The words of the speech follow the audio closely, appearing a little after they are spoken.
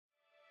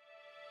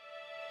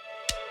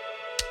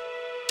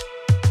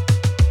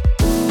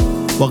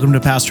Welcome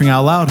to Pastoring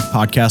Out Loud, a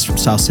podcast from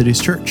South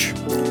Cities Church.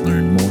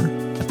 Learn more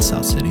at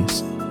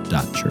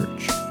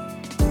southcities.church.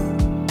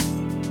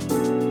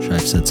 Should I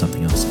have said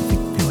something else? I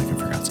feel like I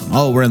forgot something.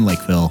 Oh, we're in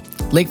Lakeville,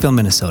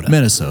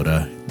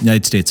 Minnesota,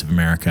 United States of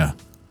America,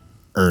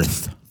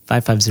 Earth,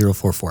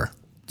 55044.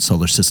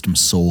 Solar System,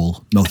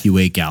 Sol, Milky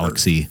Way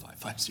Galaxy.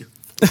 550.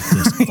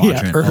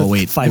 Quadrant. Earth, Oh,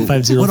 wait.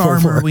 55044. What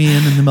arm are we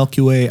in the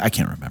Milky Way? I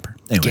can't remember.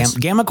 Anyways.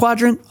 Gamma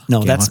quadrant?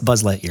 No, that's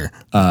Buzz Lightyear.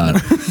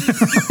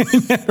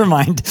 Never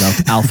mind.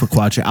 Alpha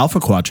quadrant.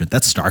 Alpha quadrant.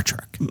 That's Star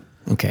Trek.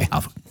 Okay.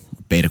 Alpha,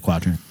 beta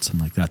quadrant,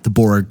 something like that. The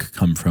Borg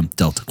come from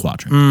Delta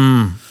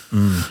quadrant.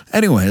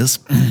 Anyways,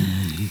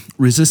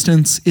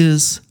 resistance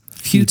is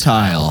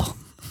futile.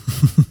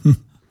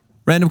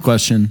 Random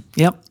question.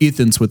 Yep.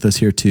 Ethan's with us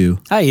here too.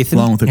 Hi, Ethan.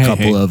 Along with a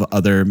couple hey. of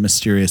other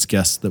mysterious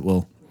guests that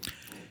will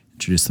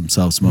introduce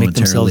themselves Make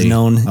momentarily. themselves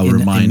known I'll in a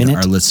remind minute.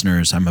 our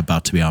listeners I'm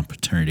about to be on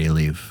paternity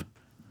leave.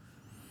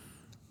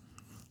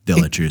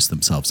 They'll introduce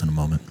themselves in a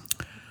moment.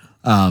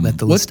 Let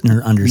the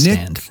listener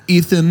understand. Nick,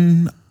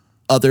 Ethan,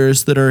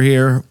 others that are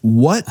here,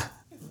 what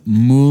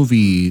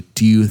movie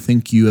do you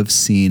think you have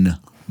seen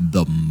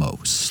the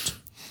most?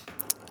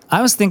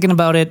 I was thinking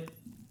about it.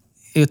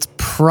 It's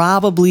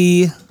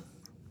probably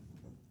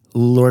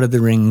Lord of the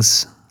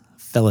Rings,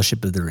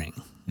 Fellowship of the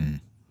Ring.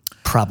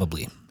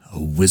 Probably. A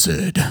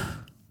wizard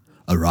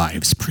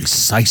arrives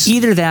precisely.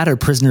 Either that or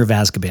Prisoner of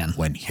Azkaban.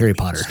 When he Harry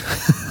Potter.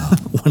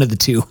 One of the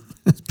two.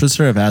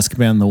 Prisoner of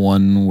Azkaban, the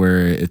one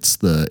where it's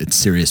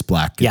Sirius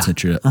Black gets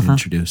Yeah.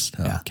 introduced.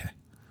 Oh, Yeah. okay.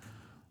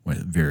 Well,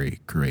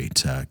 very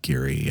great,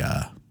 Gary.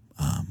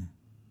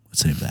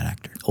 What's the name of that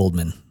actor?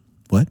 Oldman.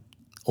 What?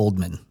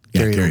 Oldman.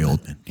 Yeah, Gary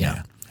Oldman.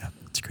 Yeah,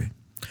 that's great.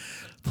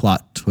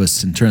 Plot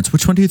twists and turns.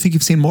 Which one do you think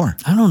you've seen more?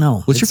 I don't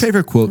know. What's your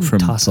favorite quote from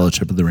toss-up.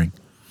 Fellowship of the Ring?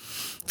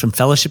 From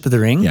Fellowship of the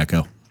Ring? Yeah,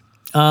 go.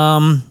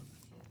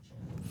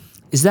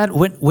 Is that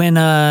when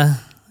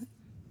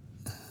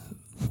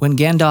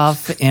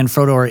Gandalf and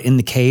Frodo are in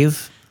the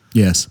cave?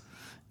 Yes.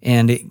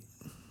 And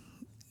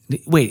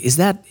was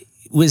that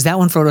when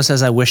Frodo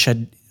says, "I wish This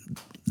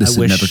I had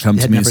wish never come it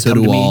to had me. never So come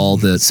do to me." all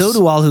that. So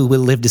do all who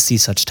will live to see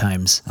such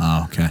times.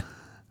 Oh, okay.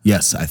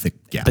 Yes, I think.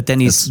 Yeah. But then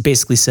he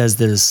basically says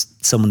there's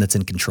someone that's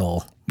in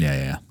control.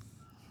 Yeah.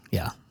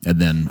 Yeah. And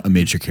then a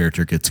major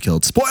character gets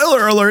killed. Spoiler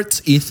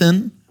alerts,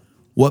 Ethan.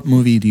 What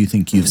movie do you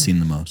think you've seen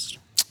the most?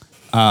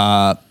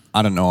 I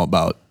don't know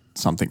about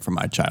something from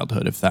my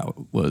childhood, if that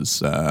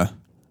was Well,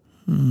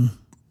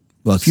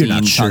 if you're seen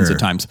not sure, tons of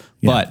times.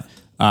 Yeah.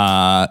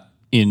 But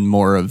in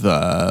more of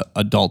the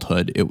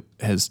adulthood, it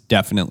has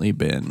definitely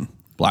been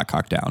Black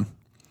Hawk Down.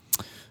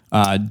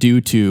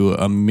 Due to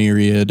a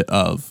myriad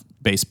of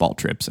baseball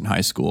trips in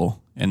high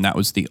school, and that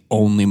was the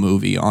only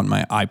movie on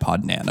my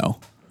iPod Nano.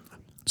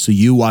 So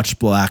you watched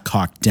Black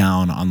Hawk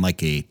Down on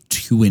like a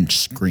 2-inch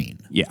screen.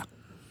 Yeah.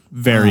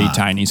 Very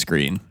tiny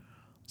screen,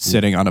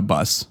 sitting on a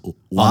bus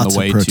Lots on the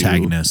way of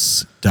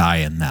protagonists die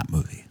in that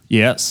movie.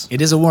 Yes. It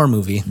is a war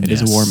movie. It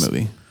is a war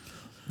movie.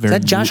 Is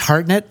that Josh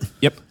Hartnett?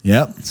 Yep.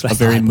 Yep. That's what A I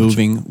very thought.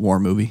 moving war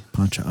movie.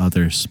 Bunch of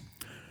others.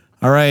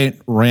 All right,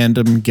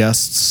 random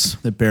guests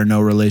that bear no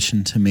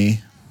relation to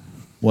me.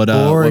 Or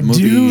what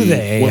movie, do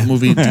they? What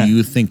movie do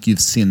you think you've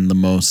seen the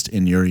most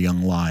in your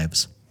young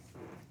lives?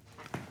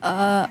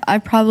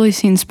 I've probably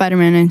seen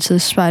Spider-Man Into the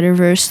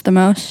Spider-Verse the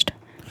most.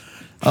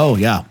 Oh,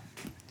 yeah.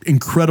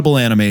 Incredible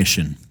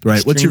animation,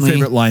 right? What's your Extremely-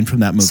 favorite line from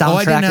that movie? I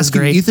Soundtrack didn't is ask you,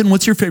 great. Ethan,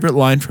 what's your favorite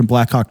line from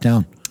Black Hawk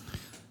Down?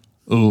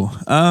 Ooh.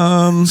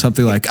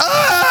 Something like,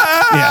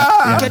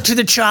 ah! Get to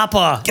the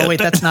chopper. Oh, wait,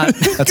 that's not.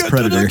 That's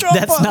Predator.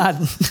 That's not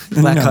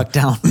Black Hawk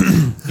Down.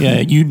 Yeah,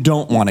 you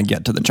don't want to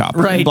get to the chopper.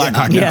 Right. Black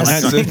Hawk Down.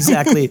 Yes,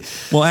 exactly.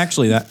 Well,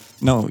 actually,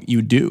 no,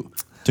 you do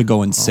to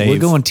go and save. We're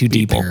going too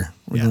deep people. here.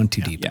 We're going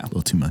too deep. Yeah, A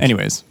little too much.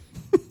 Anyways,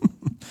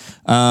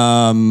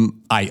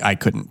 I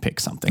couldn't pick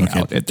something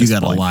out at You this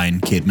got point. a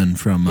line, Cademan,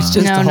 from... It's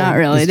just No, all- not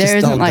really. it's just There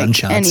all isn't like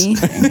gunshots.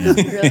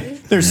 anything. Really.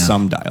 There's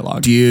some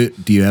dialogue. do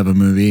you have a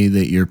movie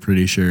that you're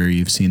pretty sure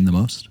you've seen the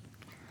most?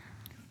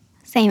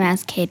 Same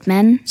as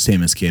Cademan.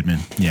 Same as Cademan.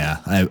 Yeah.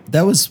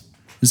 It was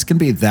going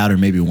to be that or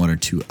maybe one or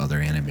two other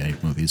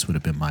animated movies would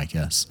have been my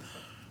guess.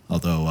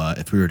 Although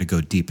if we were to go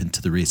deep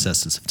into the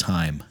recesses of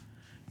time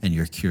and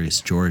your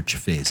Curious George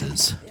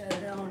phases,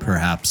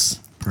 perhaps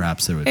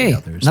there would be Hey,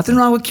 others. nothing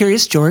wrong with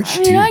Curious George.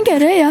 I mean, I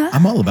get it, yeah.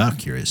 I'm all about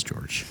Curious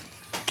George.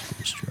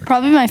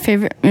 Probably my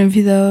favorite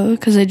movie, though,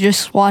 because I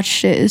just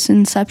watched it, is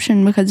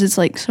Inception, because it's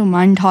like so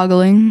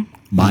mind-toggling.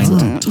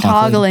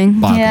 Toggling.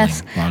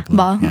 Yes. Yeah.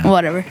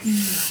 Whatever.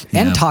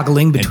 And Yeah.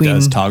 toggling It between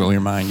does toggle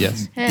your mind.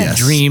 Yes. Yes.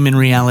 dream and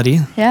reality.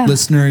 Yeah.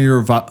 Listener,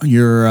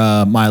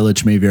 your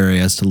mileage may vary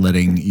as to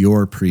letting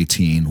your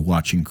preteen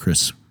watching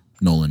Chris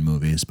Nolan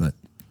movies, but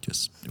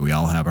just we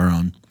all have our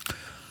own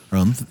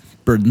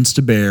burdens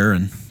to bear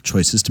and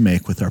choices to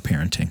make with our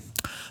parenting.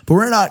 But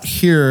we're not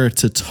here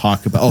to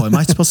talk about. Oh, am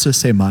I supposed to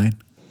say mine?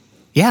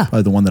 Yeah.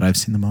 The one that I've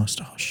seen the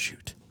most. Oh, shoot.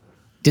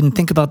 Didn't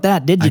think about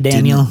that, did you, I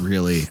Daniel? didn't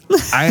really.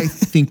 I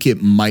think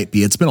it might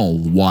be. It's been a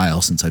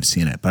while since I've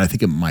seen it, but I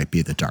think it might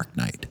be The Dark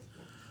Knight.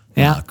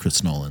 Yeah.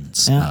 Chris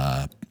Nolan's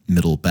Yeah.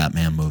 middle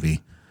Batman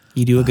movie.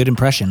 You do a good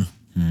impression.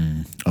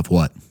 Of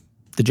what?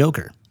 The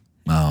Joker.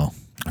 Oh,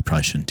 I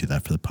probably shouldn't do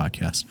that for the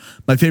podcast.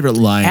 My favorite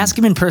line. Ask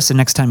him in person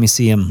next time you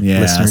see him,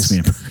 listeners. Ask me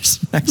in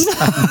person next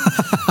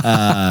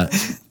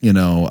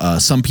time.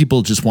 Some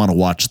people just want to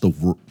watch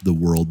the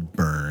world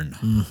burn.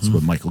 That's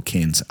what Michael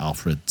Caine's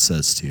Alfred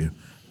says to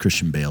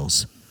Christian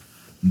Bale's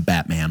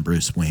Batman,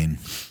 Bruce Wayne.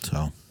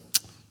 So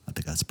I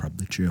think that's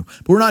probably true.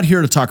 But we're not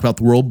here to talk about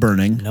the world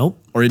burning.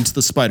 Nope. Or Into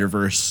the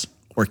Spider-Verse,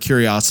 or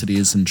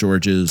Curiosities and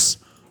Georges,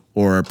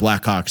 or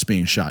Blackhawks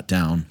being shot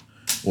down,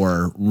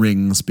 or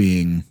rings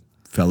being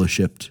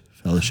fellowships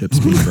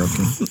being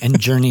broken. And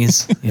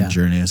journeys. Yeah. And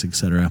journeys,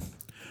 etc.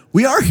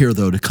 We are here,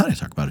 though, to kind of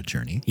talk about a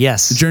journey.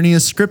 Yes. The journey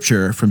is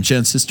scripture from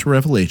Genesis to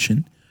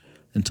Revelation,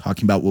 and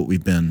talking about what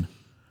we've been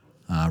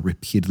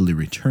repeatedly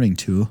returning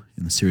to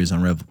in the series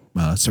on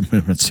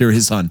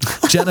series on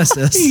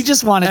Genesis. You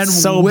just want it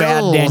so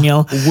bad,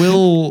 Daniel.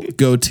 We'll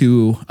go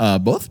to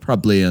both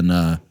probably in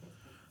the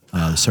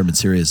sermon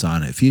series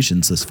on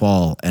Ephesians this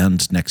fall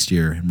and next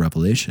year in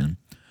Revelation.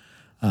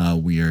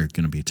 We are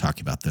going to be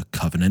talking about the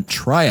covenant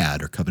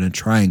triad or covenant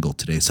triangle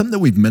today. Something that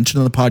we've mentioned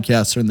on the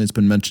podcast, certainly has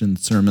been mentioned in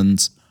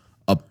sermons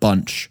a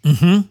bunch.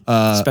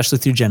 Especially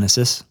through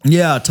Genesis.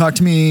 Yeah, talk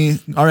to me.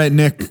 All right,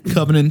 Nick,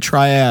 covenant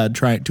triad.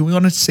 Do we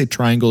want to say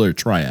triangle or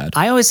triad?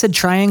 I always said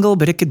triangle,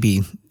 but it could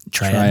be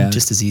triad.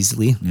 Just as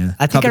easily. Yeah.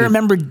 I think I Covenant-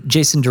 remember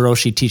Jason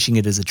DeRoshi teaching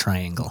it as a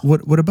triangle.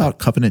 What about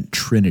covenant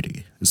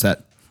trinity? Is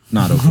that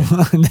not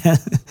okay?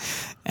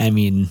 I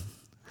mean,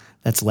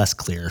 that's less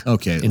clear.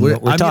 Okay, in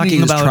what we're I'm talking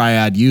gonna use about.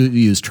 triad. You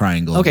use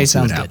triangle. Okay, We'll see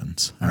sounds what good.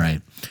 happens. All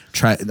right.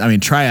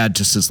 Triad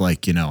just is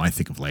like, I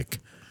think of like,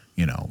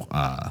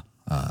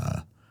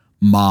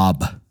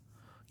 mob,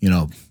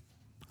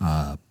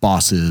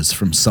 bosses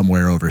from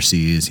somewhere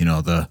overseas.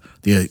 The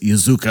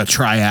Yazuka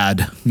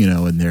triad.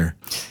 And their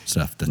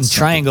stuff. That's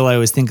Triangle, I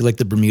always think like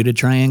the Bermuda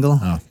Triangle.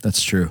 Oh,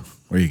 that's true.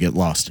 Or you get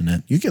lost in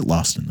it. You get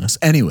lost in this.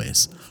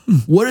 Anyways,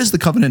 what is the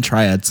covenant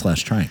triad /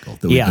 triangle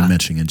that we've been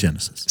mentioning in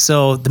Genesis?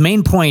 So the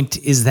main point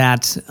is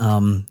that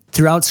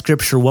throughout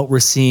Scripture, what we're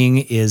seeing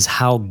is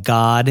how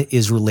God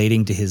is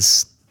relating to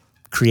his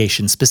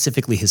creation,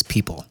 specifically his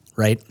people,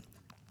 right?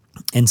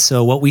 And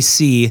so what we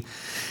see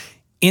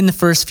in the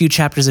first few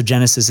chapters of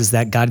Genesis is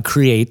that God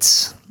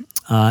creates,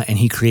 and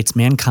he creates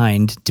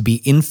mankind to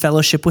be in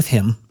fellowship with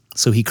him.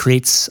 So he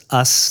creates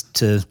us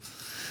to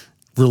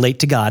relate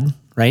to God,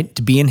 right?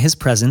 To be in his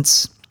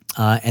presence.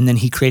 And then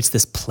he creates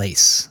this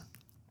place,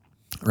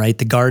 right?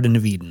 The Garden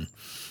of Eden,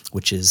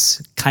 which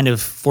is kind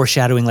of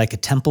foreshadowing like a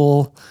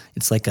temple.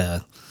 It's like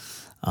a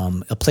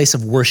place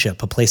of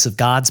worship, a place of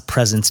God's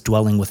presence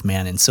dwelling with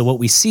man. And so what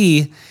we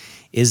see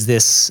is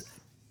this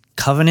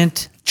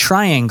covenant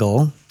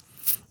triangle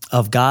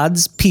of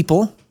God's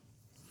people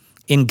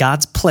in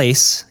God's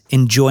place,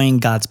 enjoying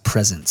God's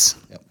presence.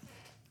 Yep.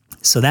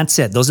 So that's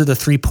it. Those are the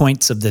 3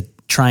 points of the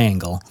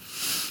triangle.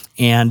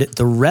 And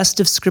the rest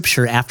of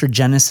Scripture after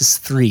Genesis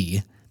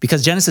 3,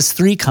 because Genesis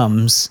 3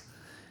 comes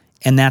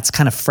and that's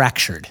kind of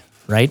fractured,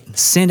 right?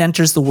 Sin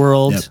enters the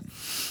world.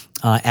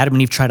 Yep. Adam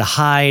and Eve try to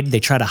hide.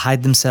 They try to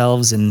hide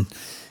themselves, and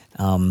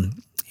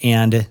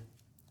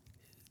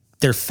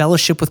their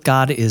fellowship with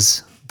God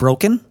is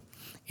broken,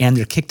 and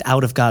they're kicked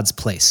out of God's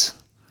place,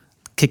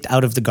 kicked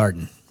out of the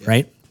garden,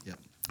 right? Yep.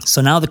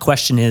 So now the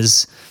question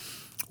is,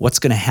 what's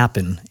going to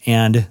happen?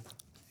 And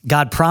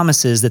God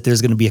promises that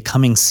there's going to be a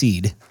coming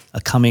seed,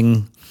 a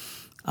coming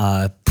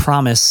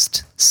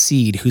promised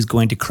seed who's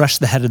going to crush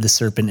the head of the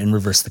serpent and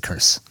reverse the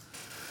curse.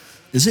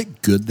 Is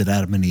it good that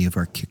Adam and Eve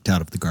are kicked out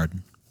of the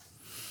garden?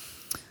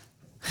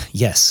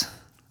 Yes,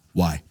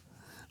 Why?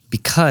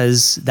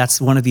 because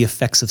that's one of the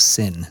effects of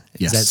sin,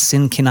 Yes. is that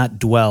sin cannot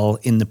dwell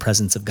in the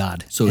presence of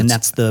God. So and it's-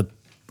 that's the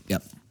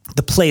Yep.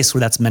 place where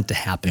that's meant to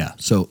happen. Yeah.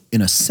 So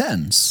in a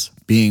sense,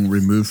 being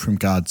removed from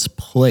God's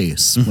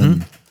place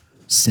when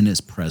sin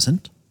is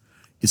present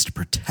is to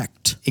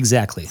protect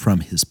Exactly.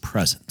 from his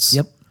presence.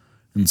 Yep.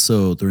 And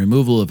so the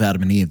removal of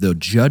Adam and Eve, though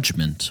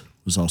judgment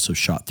was also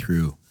shot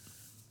through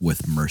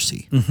with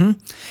mercy.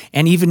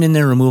 And even in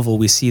their removal,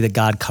 we see that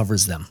God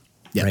covers them,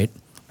 Yeah. right?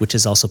 Which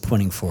is also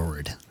pointing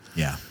forward.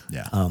 Yeah.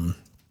 Yeah.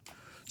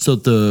 So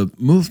the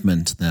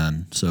movement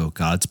then, so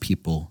God's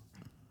people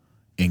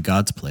in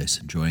God's place,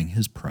 enjoying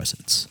his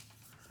presence.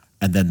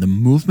 And then the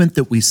movement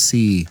that we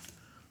see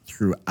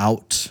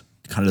throughout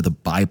kind of the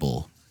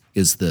Bible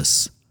is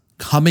this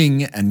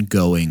coming and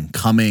going,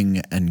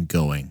 coming and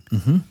going.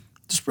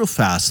 Just real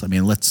fast. I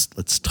mean, let's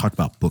talk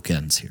about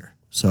bookends here.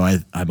 So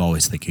I'm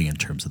always thinking in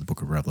terms of the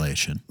book of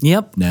Revelation.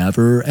 Yep.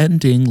 Never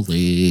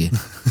endingly.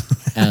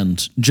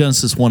 And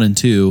Genesis 1 and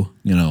 2,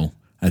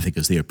 I think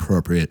is the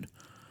appropriate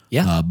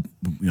Yeah.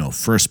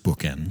 first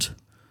bookend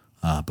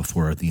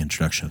before the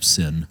introduction of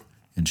sin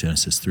in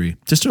Genesis 3.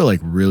 Just to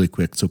really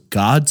quick. So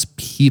God's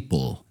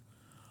people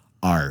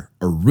are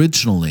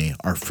originally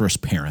our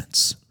first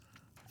parents,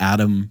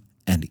 Adam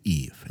and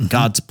Eve. And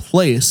God's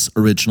place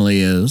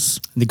originally is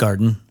The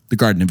garden. the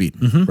Garden of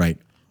Eden, right?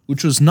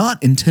 Which was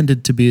not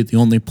intended to be the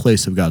only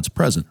place of God's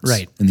presence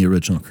Right. in the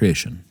original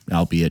creation,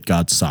 albeit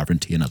God's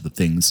sovereignty and other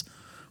things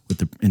with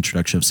the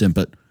introduction of sin.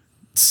 But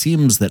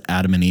seems that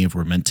Adam and Eve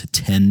were meant to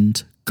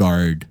tend,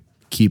 guard,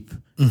 keep,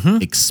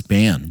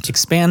 expand.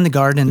 Expand the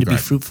garden to be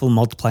garden. fruitful,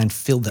 multiply, and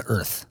fill the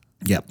earth.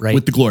 Yep. Right.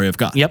 With the glory of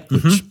God. Yep.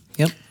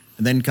 Yep.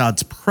 And then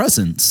God's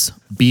presence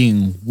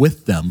being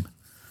with them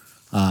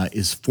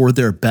is for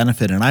their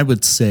benefit. And I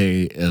would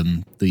say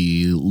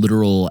the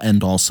literal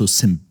and also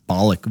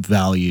symbolic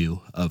value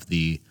of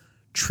the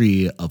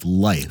tree of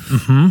life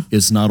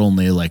is not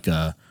only like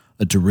a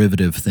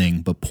derivative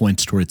thing, but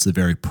points towards the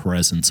very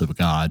presence of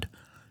God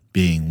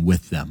being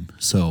with them.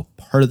 So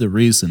part of the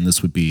reason,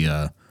 this would be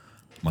a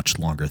much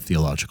longer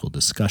theological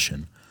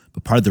discussion,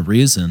 but part of the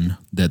reason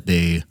that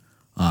they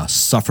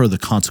suffer the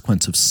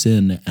consequence of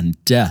sin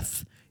and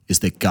death is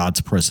that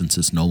God's presence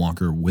is no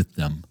longer with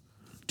them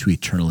to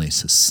eternally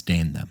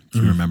sustain them. If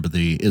you remember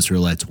the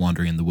Israelites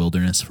wandering in the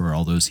wilderness for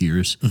all those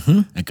years,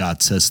 and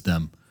God says to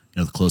them,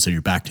 the clothes on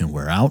your back didn't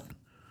wear out.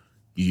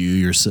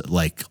 You're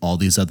like all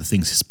these other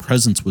things. His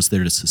presence was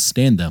there to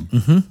sustain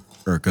them.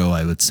 Ergo,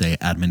 I would say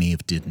Adam and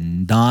Eve did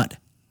not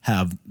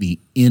have the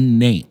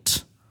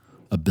innate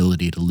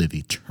ability to live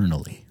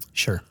eternally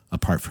Sure.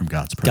 apart from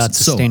God's presence. God's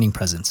sustaining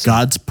presence.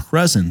 God's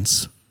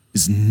presence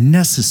is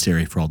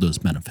necessary for all those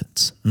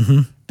benefits.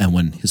 And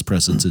when his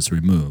presence is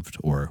removed,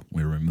 or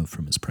we're removed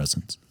from his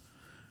presence,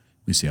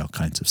 we see all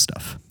kinds of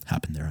stuff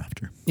happen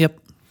thereafter. Yep.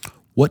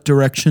 What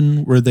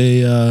direction were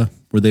they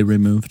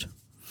removed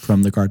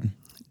from the garden?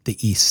 The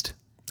east.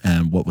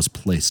 And what was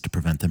placed to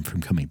prevent them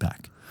from coming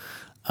back?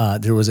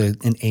 There was an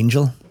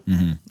angel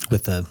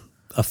with a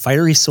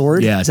fiery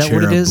sword. Yeah, is that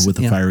what it cherub is? with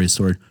a fiery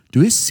sword. Do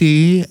we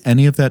see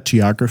any of that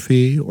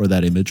geography or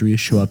that imagery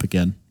show up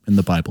again in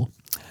the Bible?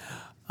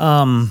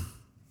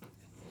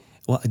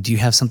 Well, do you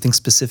have something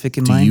specific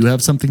in Do mind? you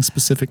have something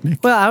specific,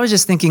 Nick? Well, I was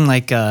just thinking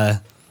like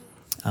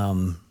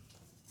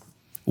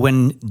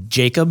when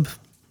Jacob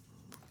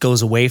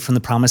goes away from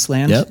the promised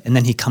land Yep. and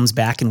then he comes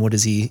back, and what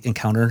does he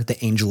encounter?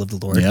 The angel of the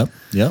Lord.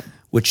 Yep.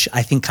 Which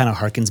I think kind of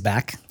harkens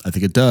back I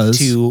think it does.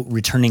 to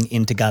returning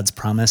into God's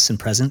promise and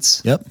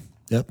presence. Yep.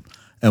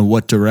 And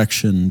what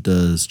direction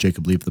does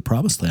Jacob leave the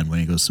promised land when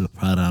he goes to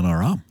Padan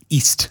Aram?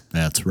 East.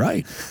 That's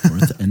right,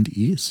 north and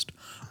east.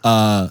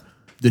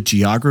 The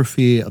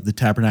geography of the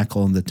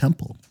tabernacle and the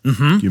temple. Do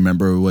you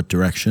remember what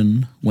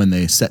direction when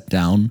they set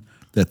down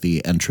that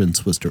the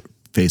entrance was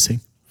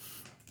facing?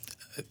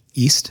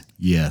 East.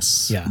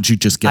 Yes. Yeah. Did you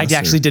just guess? I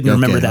actually didn't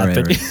remember that, all right,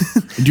 but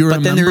all right. Do you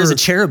remember? but then there is a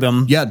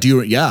cherubim Yeah.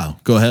 Yeah.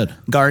 Go ahead.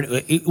 guard.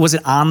 Was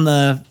it on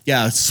the?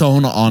 Yeah,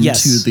 sewn onto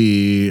Yes.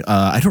 the.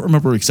 I don't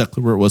remember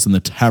exactly where it was in the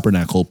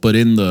tabernacle, but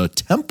in the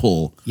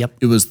temple, Yep.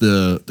 it was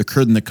the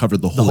curtain that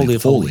covered the Holy, Holy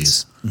of of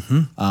Holies,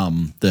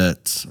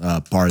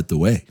 that barred the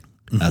way,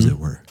 as it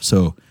were.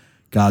 So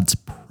God's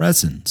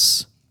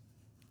presence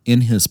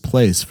in his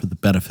place for the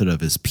benefit of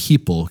his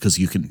people, because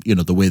you can,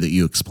 the way that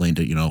you explained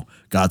it,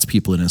 God's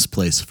people in his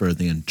place for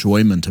the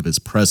enjoyment of his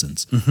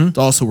presence. It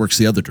also works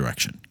the other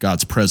direction.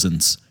 God's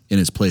presence in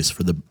his place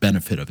for the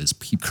benefit of his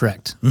people.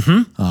 Correct.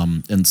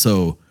 And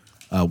so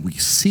we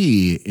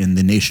see in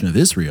the nation of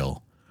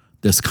Israel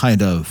this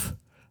kind of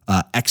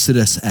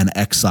exodus and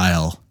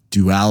exile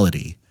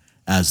duality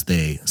as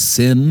they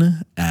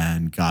sin,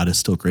 and God is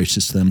still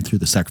gracious to them through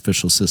the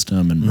sacrificial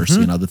system and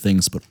mercy and other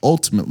things, but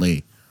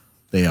ultimately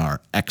they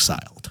are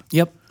exiled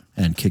Yep.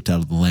 and kicked out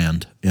of the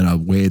land in a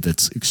way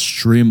that's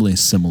extremely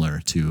similar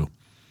to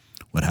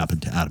what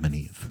happened to Adam and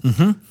Eve.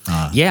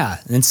 Yeah.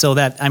 And so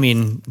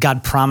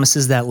God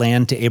promises that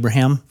land to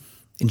Abraham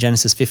in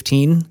Genesis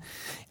 15.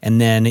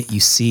 And then you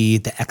see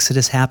the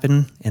Exodus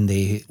happen, and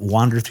they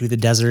wander through the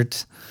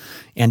desert,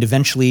 and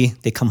eventually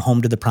they come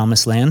home to the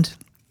promised land.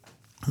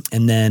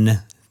 And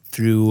then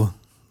through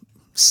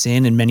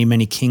sin and many,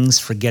 many kings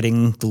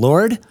forgetting the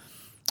Lord,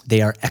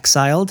 they are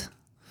exiled.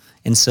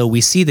 And so we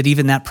see that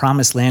even that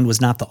promised land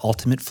was not the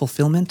ultimate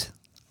fulfillment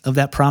of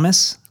that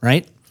promise,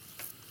 right?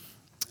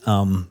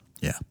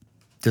 Yeah.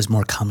 There's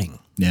more coming.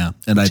 Yeah.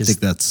 And I is- think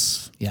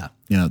that's Yeah.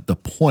 the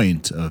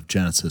point of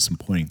Genesis and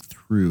pointing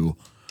through,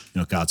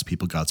 God's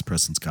people, God's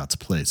presence, God's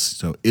place.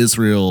 So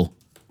Israel,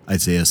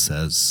 Isaiah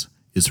says,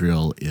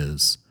 Israel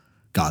is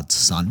God's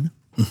son,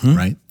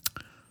 right?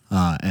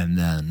 And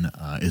then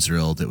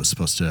Israel that was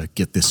supposed to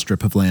get this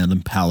strip of land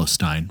in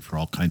Palestine for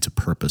all kinds of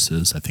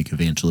purposes, I think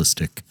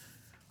evangelistic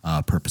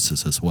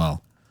purposes as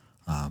well,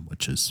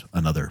 which is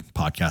another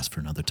podcast for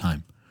another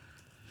time.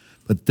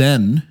 But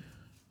then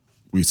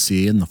we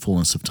see in the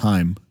fullness of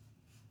time,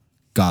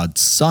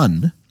 God's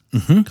son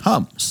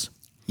comes.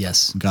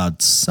 Yes.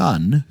 God's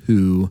son,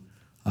 who,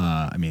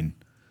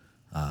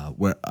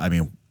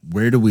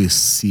 where do we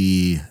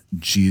see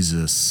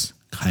Jesus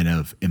kind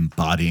of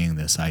embodying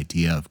this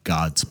idea of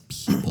God's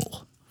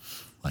people?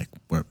 Like,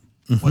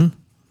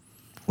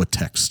 what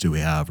text do we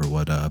have, or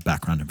what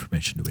background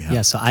information do we have?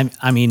 Yeah. So I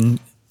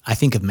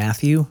think of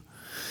Matthew,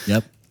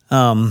 Yep.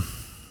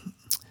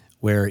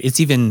 where it's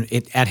even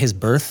at his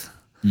birth,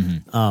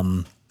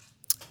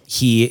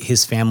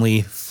 his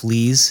family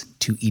flees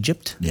to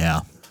Egypt,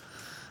 Yeah.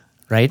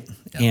 right?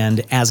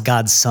 And as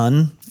God's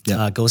son,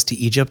 Yep. goes to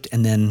Egypt,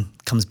 and then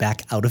comes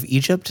back out of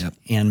Egypt. Yep.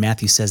 And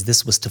Matthew says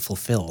this was to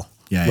fulfill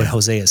Yeah, what yeah.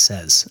 Hosea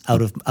says,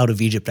 out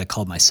of Egypt I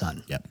called my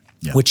son. Yep.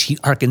 Yep. Which he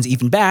harkens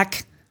even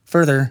back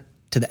further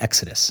to the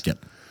Exodus.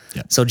 Yep.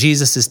 Yep. So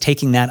Jesus is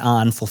taking that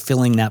on,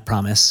 fulfilling that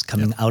promise,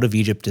 coming out of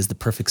Egypt as the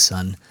perfect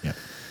son. Yep.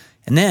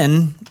 And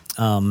then,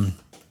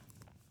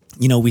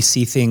 we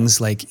see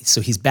things like,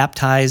 so he's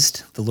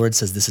baptized. The Lord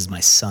says, this is my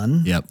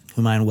son, Yep.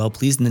 whom I am well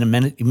pleased. And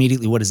then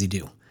immediately, what does he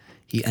do?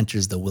 He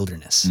enters the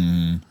wilderness.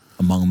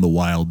 Among the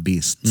wild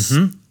beasts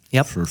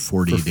Yep. for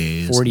 40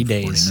 days. 40 and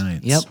days. 40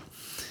 nights. Yep.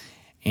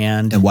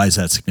 And And why is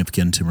that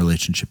significant in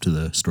relationship to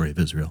the story of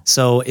Israel?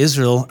 so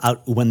Israel,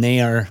 when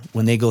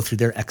they go through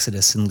their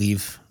exodus and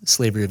leave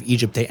slavery of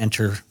Egypt, they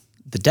enter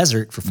the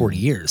desert for 40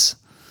 years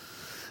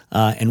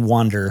and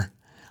wander.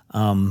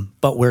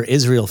 But where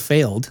Israel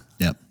failed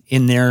Yep.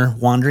 in their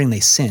wandering,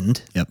 they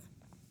sinned. Yep.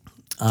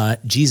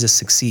 Jesus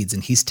succeeds,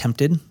 and he's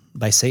tempted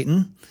by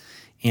Satan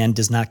and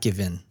does not give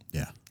in.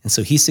 Yeah. And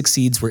so he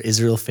succeeds where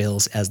Israel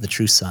fails as the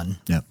true son.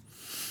 Yep.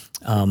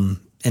 And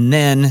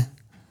then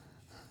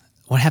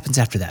what happens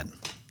after that?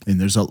 And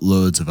there's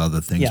loads of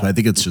other things. Yeah. But I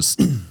think it's just,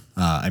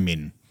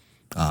 the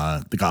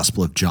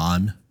Gospel of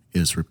John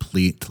is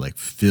replete, like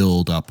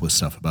filled up with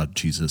stuff about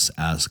Jesus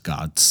as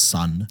God's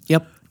son.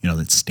 Yep.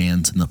 That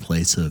stands in the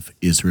place of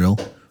Israel.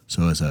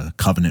 So as a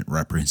covenant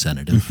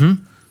representative.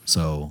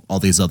 So all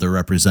these other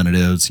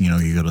representatives,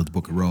 you go to the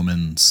book of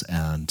Romans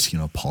and,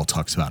 Paul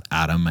talks about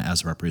Adam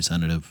as a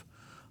representative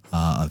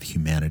of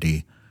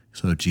humanity.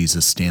 So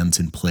Jesus stands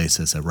in place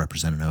as a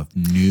representative of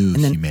new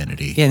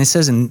humanity. Yeah, and it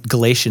says in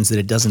Galatians that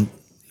it doesn't,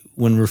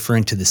 when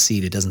referring to the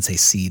seed, it doesn't say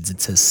seeds, it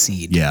says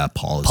seed. Yeah,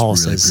 Paul is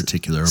really says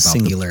particular about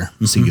singular.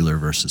 the singular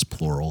versus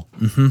plural.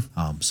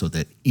 So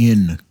that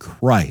in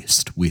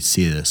Christ, we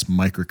see this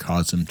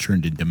microcosm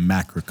turned into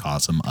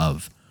macrocosm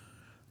of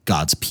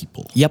God's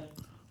people. Yep.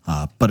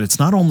 But it's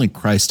not only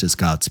Christ as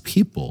God's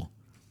people,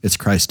 it's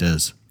Christ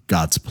as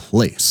God's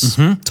place.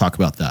 Talk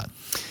about that.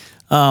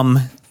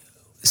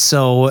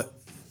 So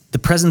the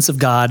presence of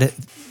God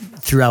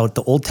throughout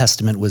the Old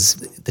Testament was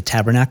the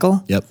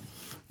tabernacle. Yep.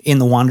 In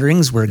the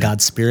wanderings where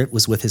God's Spirit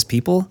was with his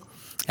people,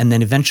 and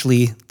then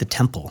eventually the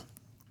temple,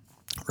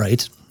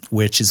 right?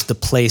 Which is the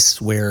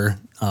place where,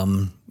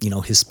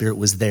 his Spirit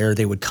was there.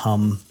 They would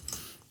come,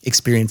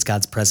 experience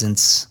God's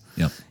presence.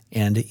 Yep.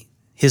 And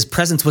his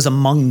presence was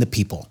among the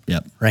people.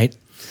 Yep. Right?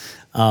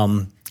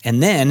 And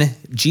then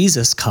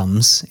Jesus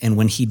comes, and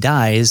when he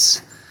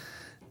dies,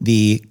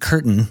 the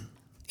curtain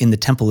in the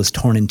temple is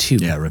torn in two.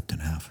 Yeah, ripped in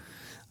half.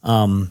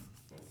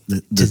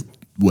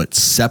 What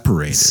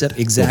separated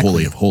exactly. the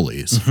Holy of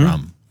Holies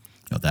from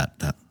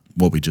that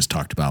what we just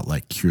talked about,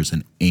 like here's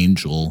an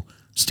angel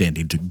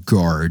standing to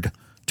guard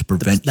to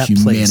prevent that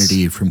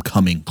humanity from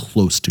coming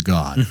close to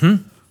God,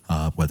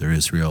 whether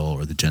Israel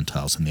or the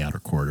Gentiles in the outer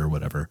court or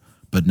whatever.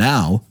 But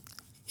now,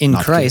 in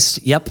not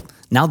Christ, yep.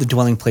 Now the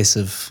dwelling place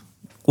of,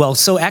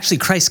 so actually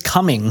Christ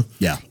coming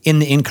in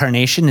the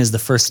incarnation is the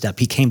first step.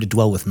 He came to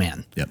dwell with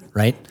man. Yep.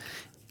 Right?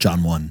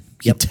 John 1,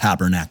 he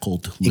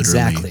tabernacled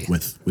literally Exactly.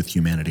 with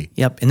humanity.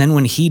 Yep. And then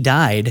when he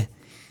died,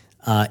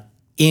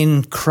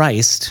 in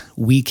Christ,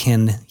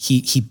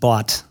 he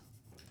bought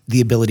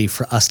the ability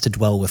for us to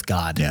dwell with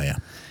God. Yeah, yeah.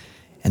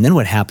 And then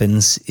what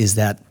happens is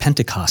that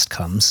Pentecost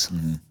comes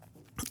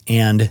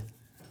and,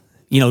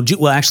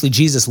 actually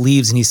Jesus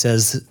leaves and he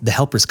says, the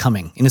helper's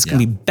coming and it's going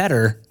to be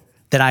better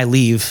that I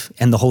leave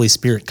and the Holy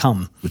Spirit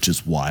come. Which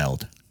is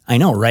wild. I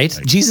know, right?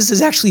 Jesus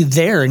is actually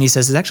there and he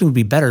says it's actually going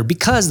to be better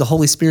because the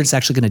Holy Spirit's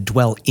actually going to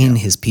dwell in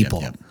his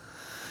people. Yep.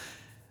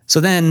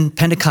 So then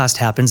Pentecost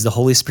happens, the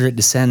Holy Spirit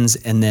descends,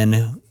 and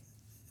then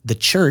the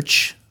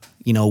church,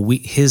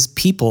 his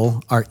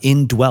people are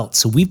indwelt.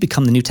 So we've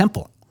become the new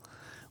temple.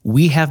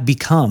 We have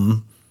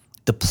become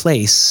the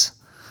place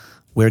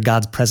where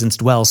God's presence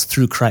dwells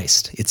through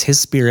Christ. It's his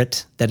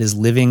Spirit that is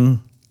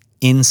living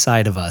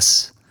inside of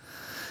us.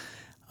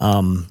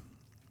 And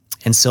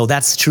so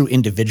that's true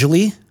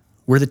individually,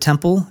 we're the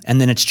temple, and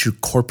then it's true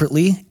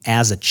corporately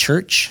as a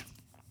church,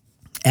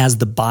 as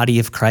the body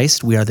of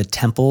Christ. We are the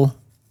temple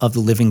of the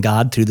living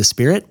God through the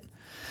Spirit.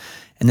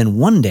 And then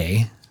one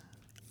day,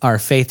 our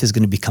faith is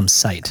going to become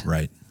sight.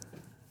 Right.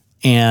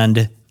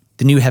 And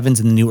the new heavens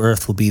and the new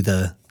earth will be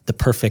the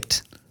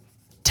perfect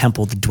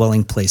temple, the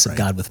dwelling place of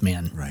God with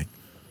man. Right.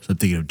 So I'm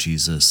thinking of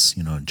Jesus,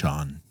 in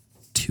John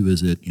 2,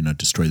 is it,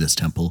 destroy this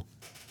temple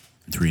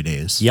in 3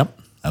 days. Yep.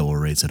 I will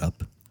raise it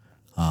up.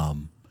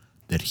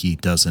 That he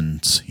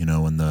doesn't,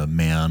 when the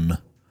man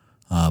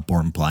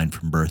born blind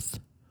from birth,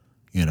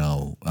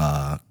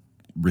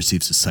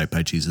 receives his sight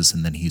by Jesus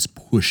and then he's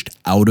pushed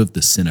out of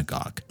the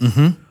synagogue.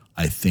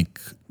 I think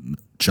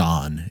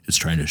John is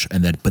trying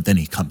to, but then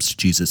he comes to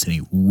Jesus and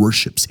he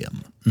worships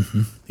him. I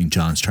think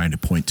John is trying to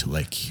point to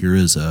here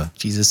is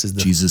Jesus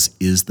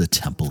is the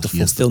temple. the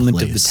He is fulfillment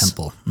of the place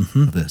temple.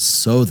 of this,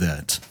 so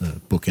that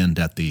the bookend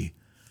at the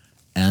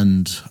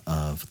end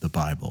of the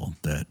Bible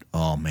that,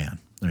 oh man,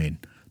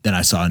 then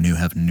I saw a new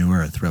heaven, new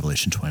earth,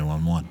 Revelation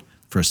 21:1.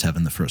 First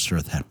heaven, the first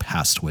earth had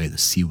passed away. The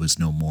sea was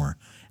no more.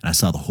 And I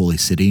saw the holy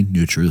city,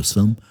 New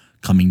Jerusalem,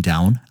 coming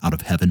down out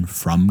of heaven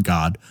from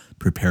God,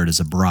 prepared as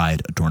a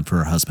bride adorned for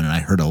her husband. And I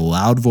heard a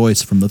loud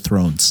voice from the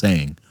throne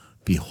saying,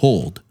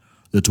 Behold,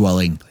 the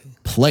dwelling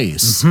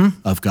place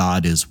of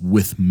God is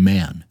with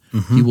man.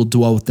 He will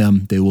dwell with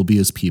them. They will be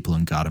his people,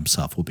 and God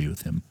himself will be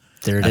with him.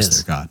 There it as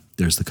is. their God.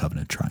 There's the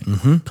covenant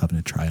triangle,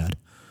 covenant triad.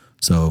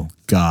 So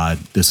God,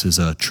 this is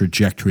a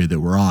trajectory that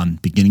we're on,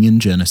 beginning in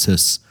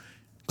Genesis,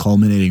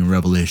 culminating in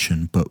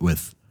Revelation, but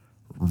with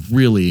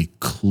really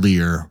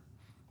clear,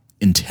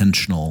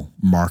 intentional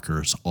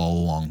markers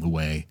all along the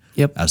way.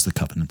 Yep. As the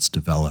covenants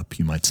develop,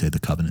 you might say the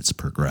covenants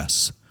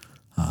progress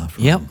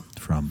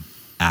from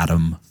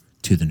Adam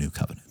to the new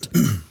covenant.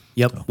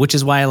 Yep. Which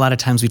is why a lot of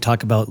times we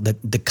talk about that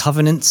the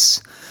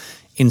covenants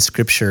in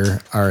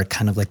Scripture are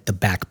kind of like the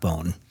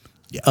backbone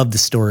of the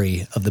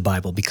story of the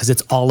Bible, because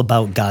it's all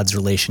about God's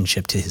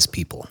relationship to his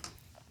people.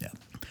 Yeah.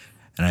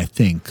 And I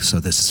think, so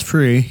this is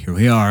free. Here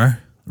we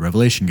are, the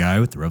Revelation guy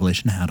with the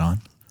Revelation hat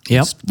on.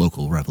 Yep. This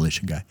local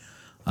Revelation guy.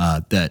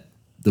 That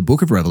the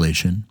book of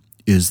Revelation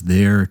is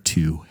there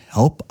to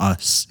help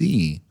us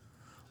see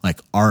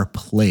like our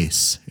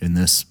place in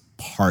this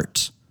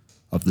part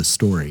of the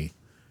story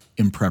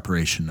in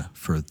preparation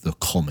for the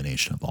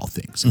culmination of all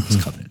things in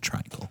this covenant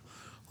triangle.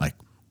 Like,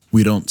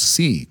 we don't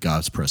see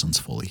God's presence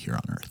fully here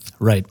on earth.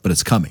 Right. But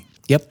it's coming.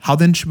 Yep. How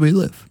then should we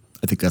live?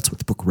 I think that's what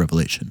the book of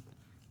Revelation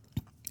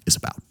is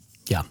about.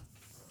 Yeah.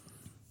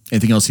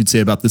 Anything else you'd say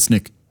about this,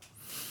 Nick?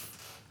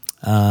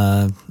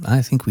 I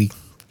think we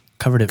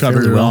covered it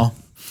Covered fairly it well. all.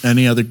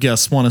 Any other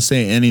guests want to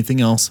say anything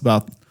else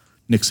about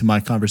Nick's and my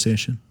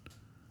conversation?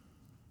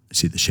 I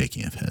see the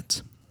shaking of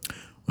heads.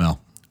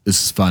 Well,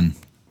 this is fun.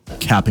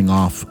 Capping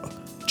off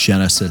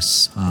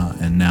Genesis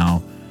and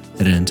now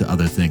headed into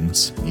other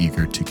things,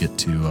 eager to get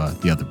to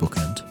the other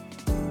bookend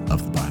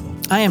of the Bible.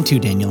 I am too,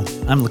 Daniel.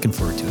 I'm looking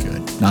forward to it.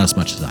 Good. Not as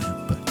much as I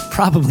am, but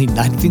Probably not.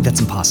 I think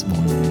that's impossible.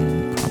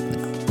 probably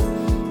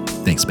not.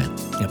 Thanks, man.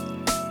 Yep.